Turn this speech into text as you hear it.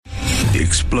The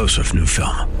explosive new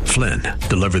film, Flynn,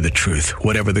 deliver the truth,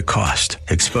 whatever the cost.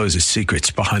 Exposes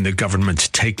secrets behind the government's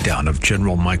takedown of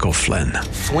General Michael Flynn.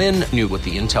 Flynn knew what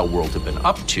the intel world had been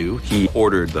up to. He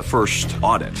ordered the first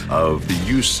audit of the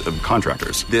use of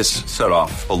contractors. This set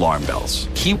off alarm bells.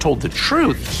 He told the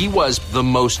truth. He was the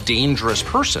most dangerous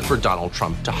person for Donald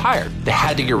Trump to hire. They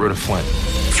had to get rid of Flynn.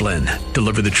 Flynn,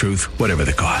 deliver the truth, whatever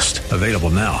the cost. Available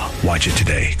now. Watch it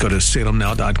today. Go to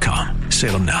salemnow.com.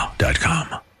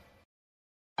 salemnow.com.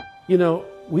 You know,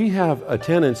 we have a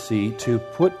tendency to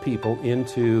put people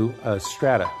into a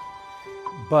strata.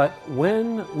 But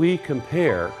when we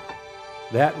compare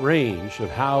that range of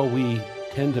how we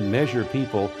tend to measure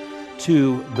people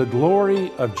to the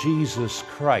glory of Jesus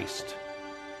Christ,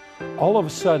 all of a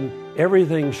sudden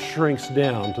everything shrinks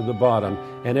down to the bottom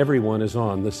and everyone is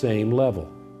on the same level.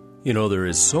 You know, there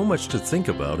is so much to think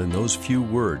about in those few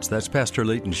words. That's Pastor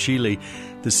Leighton Sheely,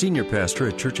 the senior pastor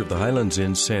at Church of the Highlands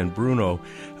in San Bruno.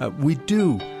 We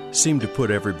do seem to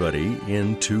put everybody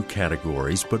into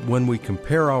categories, but when we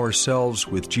compare ourselves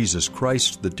with Jesus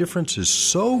Christ, the difference is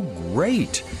so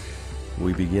great.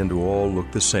 We begin to all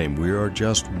look the same. We are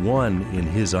just one in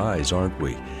His eyes, aren't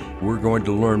we? We're going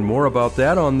to learn more about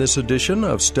that on this edition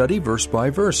of Study Verse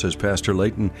by Verse as Pastor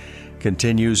Leighton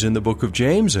continues in the book of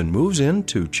James and moves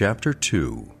into chapter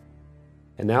 2.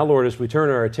 And now, Lord, as we turn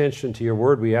our attention to your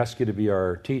word, we ask you to be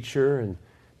our teacher and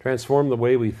transform the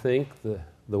way we think,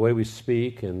 the way we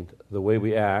speak, and the way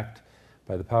we act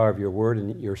by the power of your word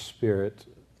and your Spirit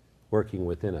working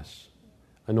within us.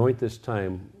 Anoint this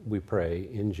time, we pray,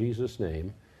 in Jesus'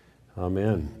 name.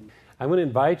 Amen. I'm going to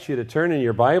invite you to turn in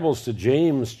your Bibles to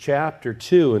James chapter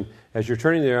 2. And as you're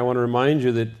turning there, I want to remind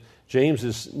you that James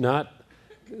is not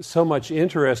so much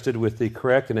interested with the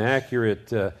correct and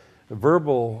accurate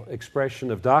verbal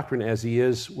expression of doctrine as he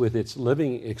is with its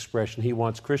living expression. He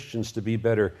wants Christians to be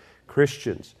better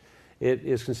Christians. It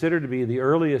is considered to be the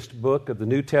earliest book of the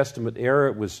New Testament era.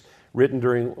 It was written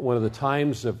during one of the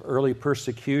times of early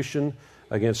persecution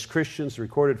against Christians,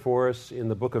 recorded for us in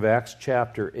the book of Acts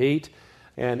chapter 8.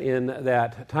 And in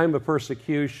that time of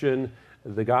persecution,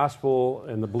 the gospel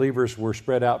and the believers were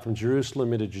spread out from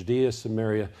Jerusalem into Judea,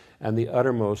 Samaria, and the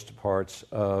uttermost parts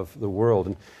of the world.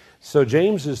 And so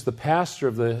James is the pastor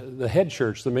of the head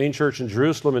church, the main church in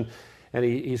Jerusalem, and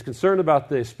he's concerned about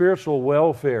the spiritual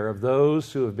welfare of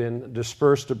those who have been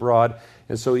dispersed abroad.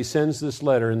 And so he sends this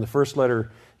letter. In the first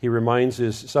letter, he reminds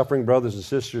his suffering brothers and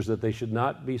sisters that they should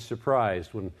not be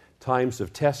surprised when times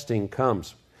of testing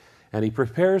comes. And he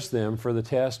prepares them for the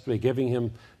test by giving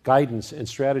him guidance and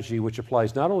strategy, which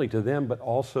applies not only to them, but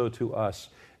also to us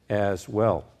as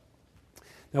well.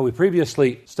 Now, we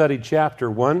previously studied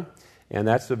chapter 1, and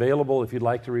that's available if you'd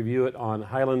like to review it on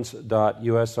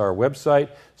highlands.us, our website.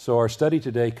 So our study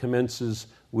today commences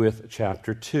with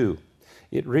chapter 2.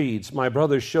 It reads, "My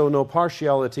brothers, show no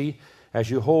partiality as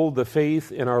you hold the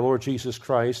faith in our Lord Jesus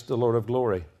Christ, the Lord of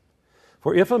glory.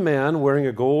 For if a man wearing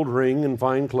a gold ring and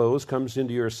fine clothes comes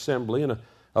into your assembly, and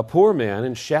a poor man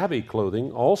in shabby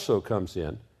clothing also comes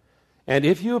in, and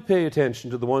if you pay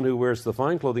attention to the one who wears the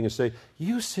fine clothing and say,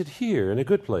 'You sit here in a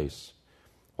good place,'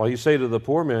 while you say to the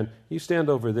poor man, 'You stand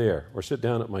over there,' or 'Sit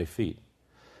down at my feet,'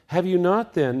 have you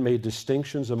not then made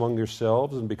distinctions among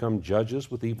yourselves and become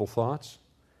judges with evil thoughts?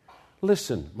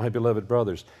 Listen, my beloved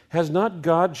brothers, has not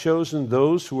God chosen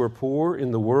those who are poor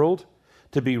in the world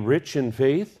to be rich in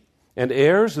faith and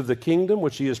heirs of the kingdom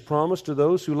which he has promised to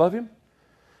those who love him?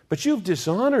 But you've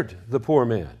dishonored the poor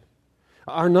man.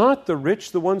 Are not the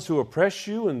rich the ones who oppress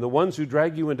you and the ones who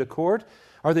drag you into court?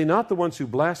 Are they not the ones who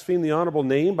blaspheme the honorable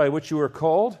name by which you are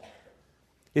called?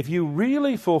 If you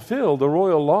really fulfill the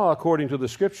royal law according to the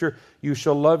Scripture, you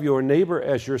shall love your neighbor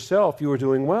as yourself, you are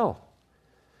doing well.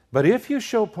 But if you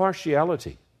show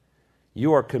partiality,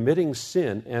 you are committing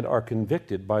sin and are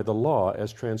convicted by the law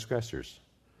as transgressors.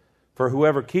 For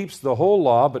whoever keeps the whole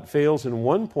law but fails in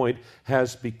one point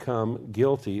has become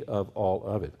guilty of all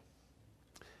of it.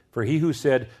 For he who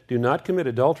said, 'Do not commit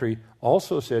adultery,'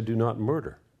 also said, 'Do not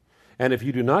murder.' And if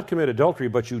you do not commit adultery,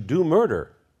 but you do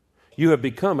murder, you have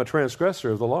become a transgressor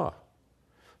of the law.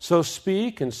 So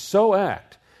speak and so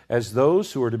act as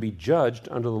those who are to be judged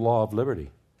under the law of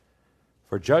liberty.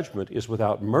 For judgment is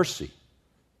without mercy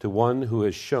to one who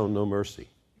has shown no mercy.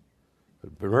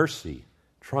 But mercy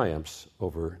triumphs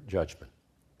over judgment."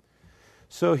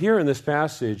 So here in this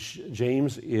passage,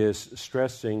 James is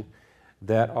stressing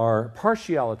that our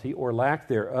partiality or lack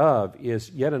thereof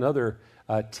is yet another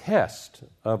test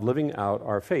of living out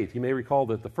our faith. You may recall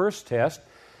that the first test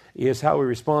is how we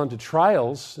respond to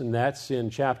trials, and that's in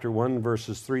chapter 1,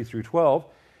 verses 3 through 12.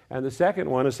 And the second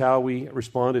one is how we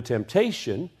respond to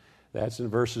temptation. That's in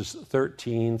verses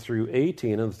 13 through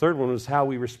 18. And the third one is how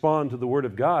we respond to the Word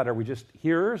of God. Are we just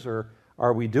hearers or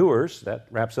are we doers? That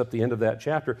wraps up the end of that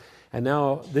chapter. And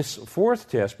now this fourth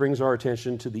test brings our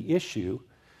attention to the issue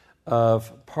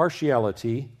of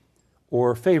partiality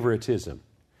or favoritism.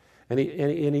 And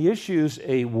he issues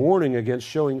a warning against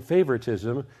showing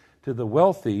favoritism to the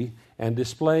wealthy and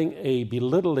displaying a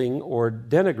belittling or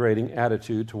denigrating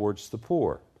attitude towards the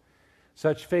poor.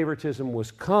 Such favoritism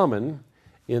was common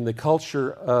in the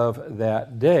culture of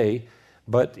that day,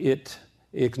 but it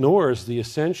ignores the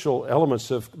essential elements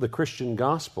of the Christian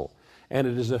gospel. And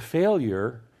it is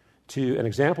an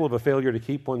example of a failure to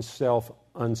keep oneself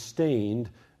unstained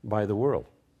by the world.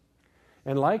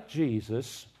 And like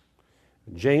Jesus,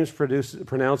 James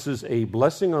pronounces a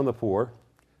blessing on the poor,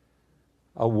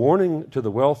 a warning to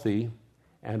the wealthy,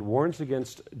 and warns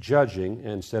against judging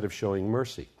instead of showing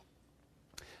mercy.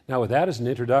 Now, with that as an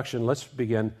introduction, let's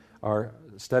begin our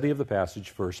study of the passage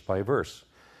verse by verse.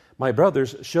 My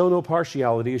brothers, show no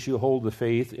partiality as you hold the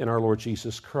faith in our Lord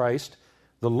Jesus Christ,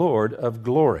 the Lord of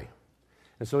glory.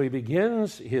 And so he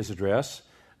begins his address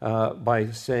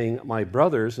by saying, my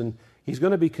brothers, and he's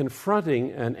going to be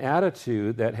confronting an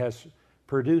attitude that has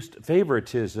produced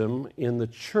favoritism in the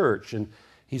church. And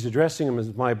he's addressing them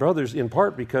as my brothers in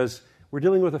part because we're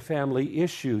dealing with a family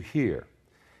issue here.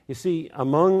 You see,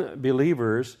 among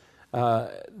believers,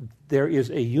 there is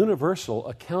a universal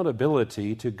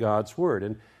accountability to God's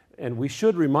Word. And we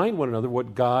should remind one another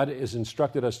what God has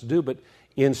instructed us to do, but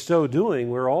in so doing,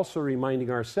 we're also reminding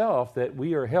ourselves that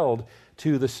we are held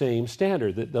to the same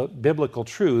standard, that the biblical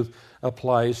truth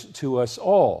applies to us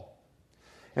all.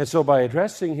 And so by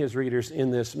addressing his readers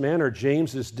in this manner,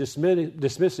 James is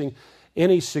dismissing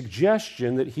any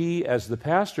suggestion that he, as the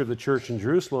pastor of the church in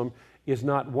Jerusalem, is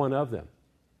not one of them.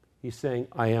 He's saying,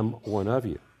 I am one of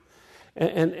you.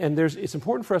 And it's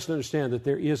important for us to understand that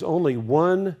there is only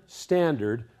one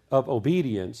standard of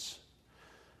obedience,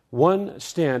 one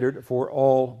standard for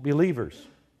all believers.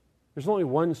 There's only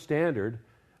one standard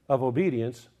of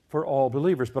obedience for all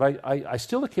believers. But I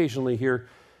still occasionally hear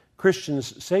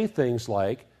Christians say things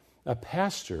like, a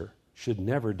pastor should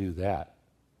never do that,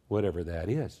 whatever that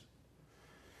is.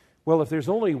 Well, if there's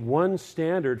only one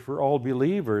standard for all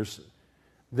believers,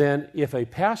 then if a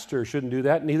pastor shouldn't do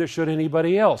that, neither should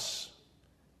anybody else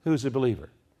who's a believer.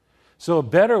 So a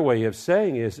better way of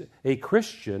saying is a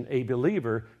Christian, a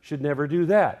believer, should never do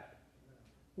that,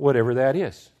 whatever that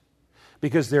is.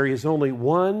 Because there is only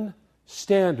one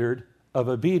standard of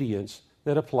obedience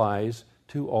that applies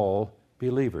to all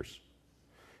believers.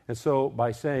 And so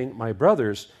by saying, my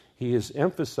brothers, he is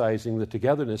emphasizing the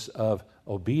togetherness of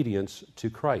obedience to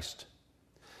Christ.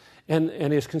 And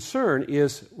his concern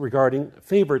is regarding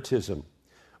favoritism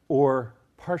or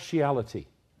partiality.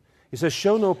 He says,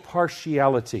 show no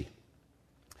partiality.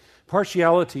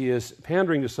 Partiality is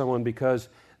pandering to someone because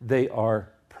they are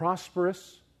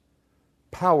prosperous,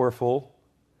 powerful,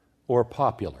 or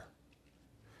popular.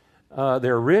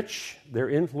 They're rich, they're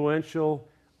influential,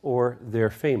 or they're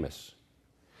famous.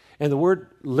 And the word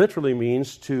literally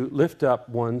means to lift up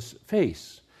one's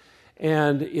face.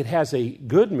 And it has a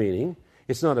good meaning.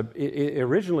 It's not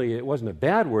originally it wasn't a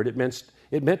bad word. It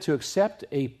meant to accept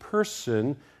a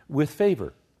person with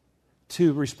favor,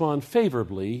 to respond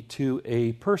favorably to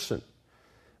a person.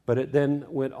 But it then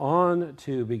went on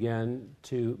to begin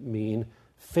to mean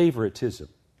favoritism.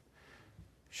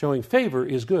 Showing favor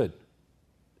is good.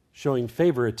 Showing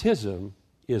favoritism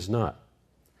is not.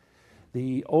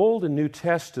 The Old and New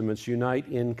Testaments unite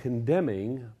in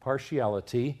condemning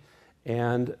partiality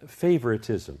and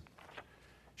favoritism.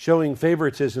 Showing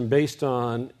favoritism based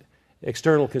on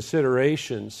external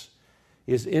considerations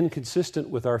is inconsistent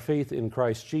with our faith in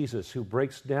Christ Jesus, who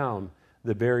breaks down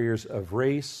the barriers of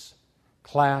race,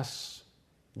 class,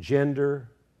 gender,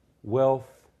 wealth,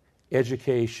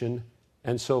 education,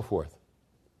 and so forth.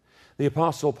 The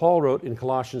Apostle Paul wrote in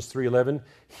Colossians 3:11,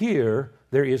 here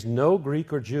there is no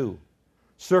Greek or Jew,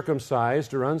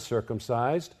 circumcised or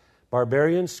uncircumcised,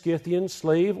 barbarian, Scythian,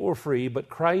 slave or free, but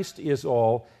Christ is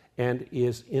all and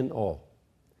is in all.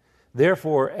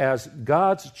 Therefore, as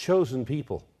God's chosen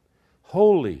people,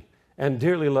 holy and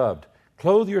dearly loved,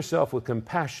 clothe yourself with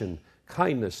compassion,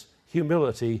 kindness,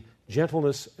 humility,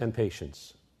 gentleness, and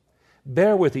patience.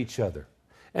 Bear with each other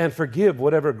and forgive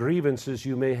whatever grievances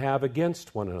you may have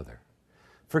against one another.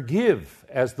 Forgive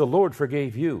as the Lord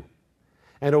forgave you.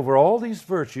 And over all these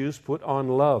virtues put on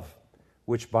love,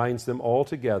 which binds them all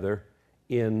together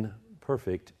in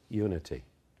perfect unity.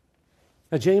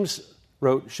 Now, James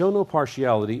wrote, show no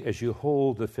partiality as you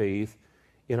hold the faith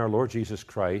in our Lord Jesus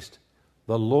Christ,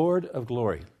 the Lord of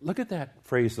glory. Look at that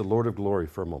phrase, the Lord of glory,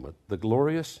 for a moment. The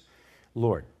glorious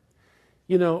Lord.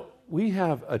 You know, we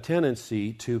have a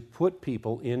tendency to put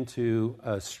people into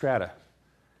a strata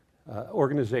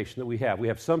organization that we have. We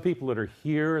have some people that are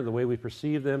here, the way we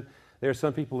perceive them. There are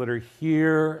some people that are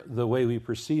here, the way we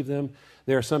perceive them.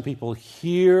 There are some people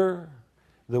here,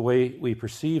 the way we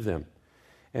perceive them,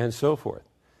 and so forth.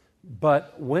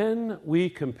 But when we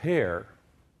compare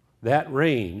that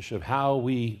range of how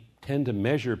we tend to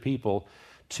measure people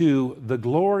to the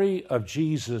glory of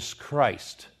Jesus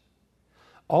Christ,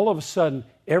 all of a sudden,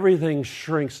 everything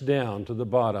shrinks down to the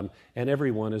bottom and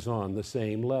everyone is on the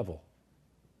same level.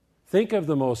 Think of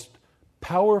the most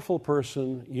powerful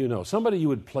person you know, somebody you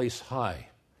would place high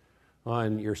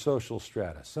on your social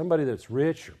strata, somebody that's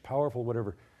rich or powerful,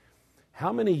 whatever.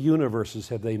 How many universes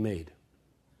have they made?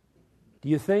 Do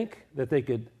you think that they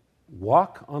could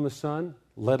walk on the sun,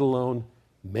 let alone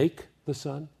make the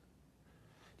sun?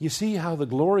 You see how the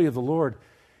glory of the Lord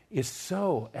is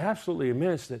so absolutely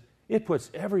immense that it puts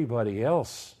everybody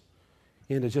else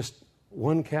into just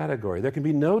one category. There can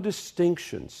be no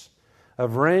distinctions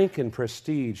of rank and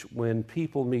prestige when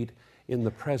people meet in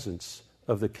the presence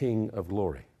of the King of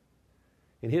glory.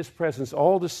 In His presence,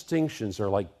 all distinctions are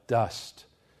like dust,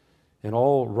 and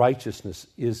all righteousness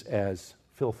is as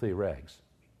filthy rags.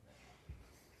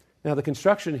 Now, the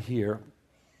construction here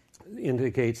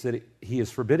indicates that He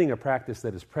is forbidding a practice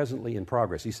that is presently in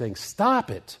progress. He's saying, stop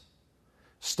it.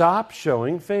 Stop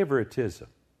showing favoritism.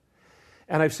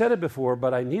 And I've said it before,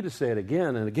 but I need to say it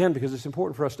again and again because it's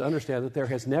important for us to understand that there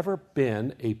has never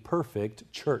been a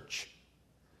perfect church.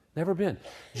 Never been.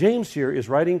 James here is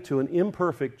writing to an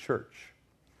imperfect church.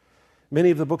 Many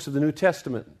of the books of the New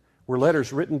Testament were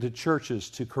letters written to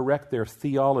churches to correct their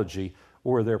theology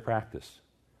or their practice.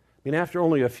 I mean, after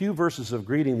only a few verses of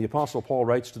greeting, the Apostle Paul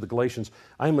writes to the Galatians,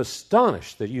 I am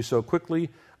astonished that you so quickly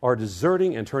are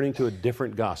deserting and turning to a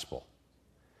different gospel.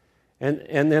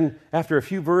 And then after a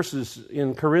few verses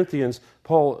in Corinthians,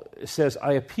 Paul says,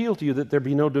 I appeal to you that there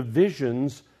be no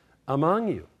divisions among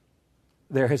you.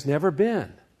 There has never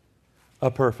been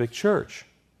a perfect church.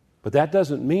 But that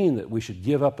doesn't mean that we should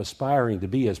give up aspiring to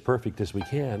be as perfect as we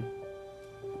can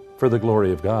for the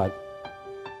glory of God.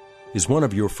 Is one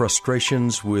of your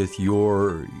frustrations with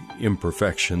your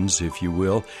imperfections, if you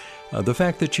will, the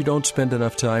fact that you don't spend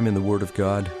enough time in the Word of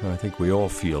God? I think we all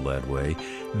feel that way.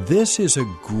 This is a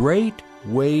great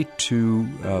way to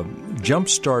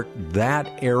jumpstart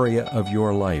that area of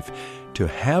your life, to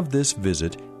have this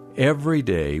visit every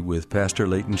day with Pastor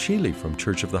Leighton Sheely from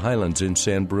Church of the Highlands in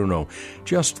San Bruno.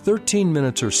 Just 13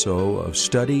 minutes or so of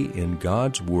study in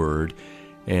God's Word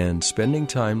and spending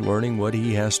time learning what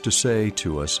He has to say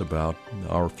to us about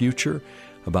our future,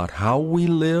 about how we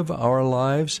live our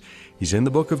lives. He's in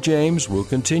the book of James. We'll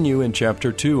continue in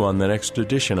chapter 2 on the next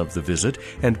edition of The Visit.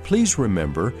 And please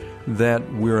remember that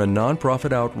we're a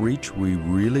nonprofit outreach. We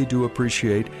really do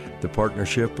appreciate the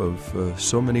partnership of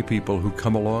so many people who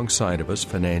come alongside of us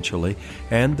financially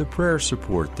and the prayer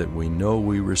support that we know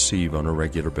we receive on a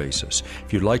regular basis.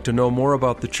 If you'd like to know more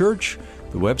about the church,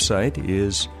 the website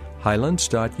is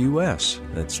highlands.us.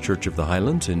 That's Church of the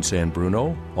Highlands in San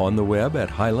Bruno, on the web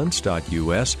at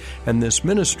highlands.us. And this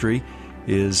ministry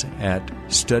is at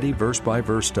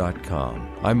studyversebyverse.com.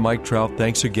 I'm Mike Trout.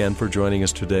 Thanks again for joining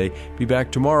us today. Be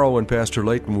back tomorrow when Pastor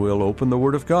Leighton will open the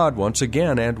Word of God once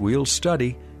again, and we'll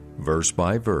study verse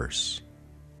by verse.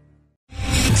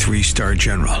 3-star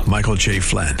General Michael J.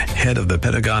 Flynn, head of the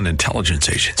Pentagon Intelligence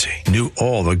Agency, knew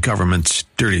all the government's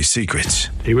dirty secrets.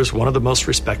 He was one of the most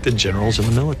respected generals in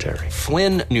the military.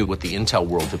 Flynn knew what the intel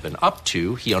world had been up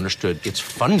to. He understood its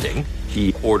funding.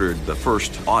 He ordered the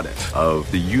first audit of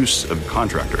the use of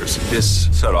contractors. This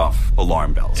set off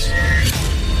alarm bells.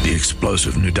 The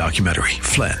explosive new documentary,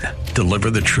 Flynn,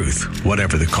 Deliver the Truth,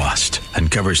 Whatever the Cost,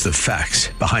 uncovers the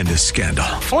facts behind this scandal.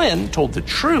 Flynn told the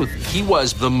truth. He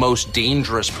was the most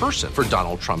dangerous person for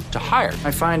Donald Trump to hire. I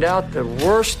find out the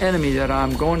worst enemy that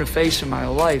I'm going to face in my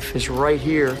life is right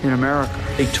here in America.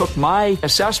 They took my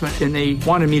assessment and they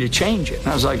wanted me to change it. And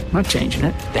I was like, I'm not changing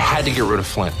it. They had to get rid of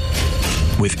Flynn.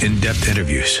 With in-depth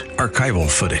interviews, archival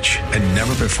footage, and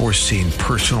never-before-seen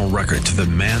personal records of the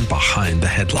man behind the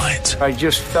headlines. I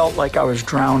just felt like I was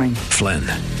drowning. Flynn,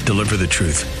 Deliver the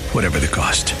Truth, Whatever the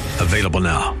Cost. Available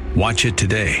now. Watch it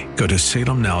today. Go to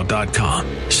salemnow.com.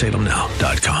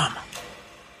 salemnow.com.